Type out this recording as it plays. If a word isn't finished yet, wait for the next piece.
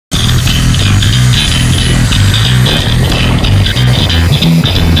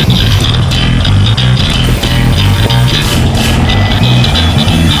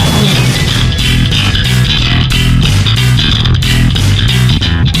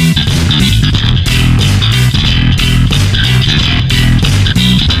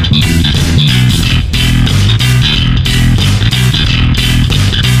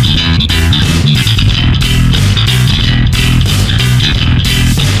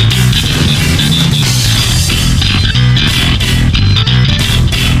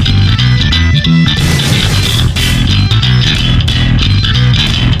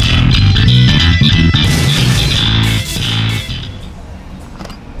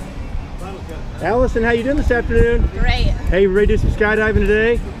Allison, how you doing this afternoon? Great. Hey, you ready to do some skydiving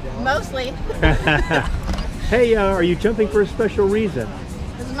today? Mostly. Hey, are you jumping for a special reason?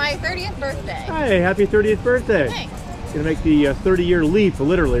 This is my 30th birthday. Hey, happy 30th birthday. Thanks. Gonna make the 30-year leap,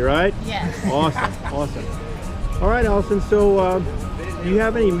 literally, right? Yes. Awesome, awesome. All right, Allison, so do you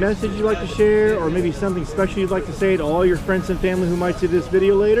have any message you'd like to share, or maybe something special you'd like to say to all your friends and family who might see this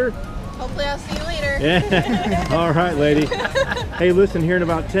video later? Hopefully I'll see you later. Yeah. All right, lady. Hey, listen, here in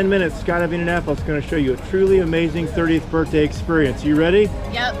about 10 minutes, Skydive Indianapolis is going to show you a truly amazing 30th birthday experience. You ready?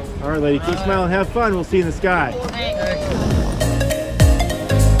 Yep. All right, lady, keep smiling, have fun. We'll see you in the sky. Thanks.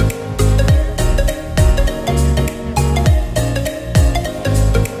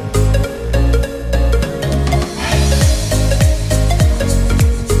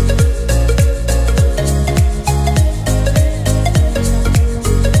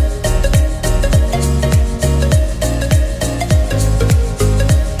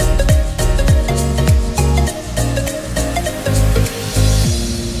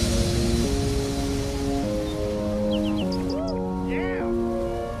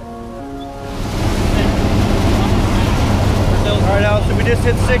 Allison, we just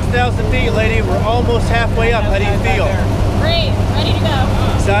hit 6,000 feet, lady. We're almost halfway up. How do you feel? Great. Ready to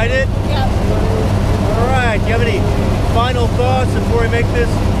go. Excited? Yep. All right. Do you have any final thoughts before we make this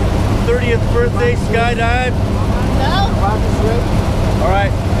 30th birthday skydive? No. All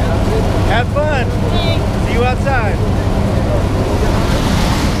right. Have fun. Thanks. See you outside.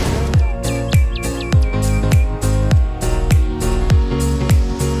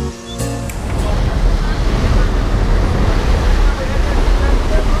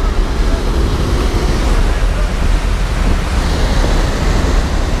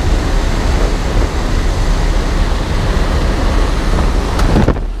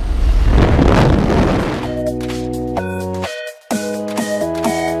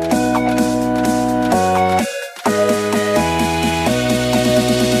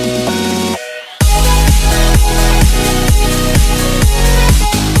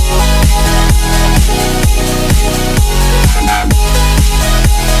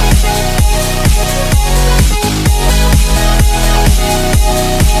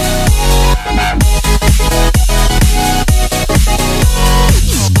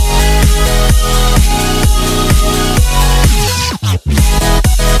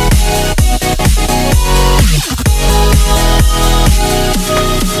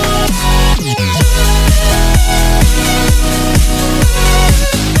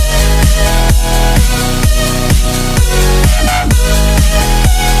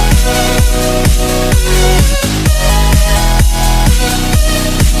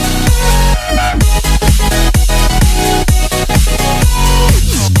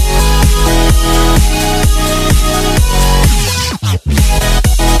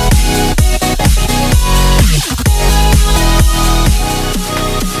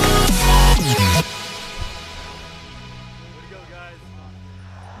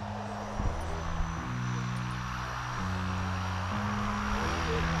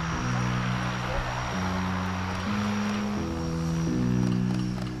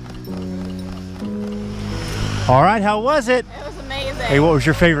 All right, how was it? It was amazing. Hey, what was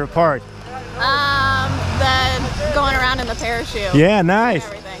your favorite part? The going around in the parachute. Yeah, nice.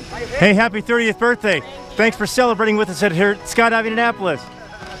 Everything. Hey, happy 30th birthday. Thanks for celebrating with us here at Skydive Indianapolis.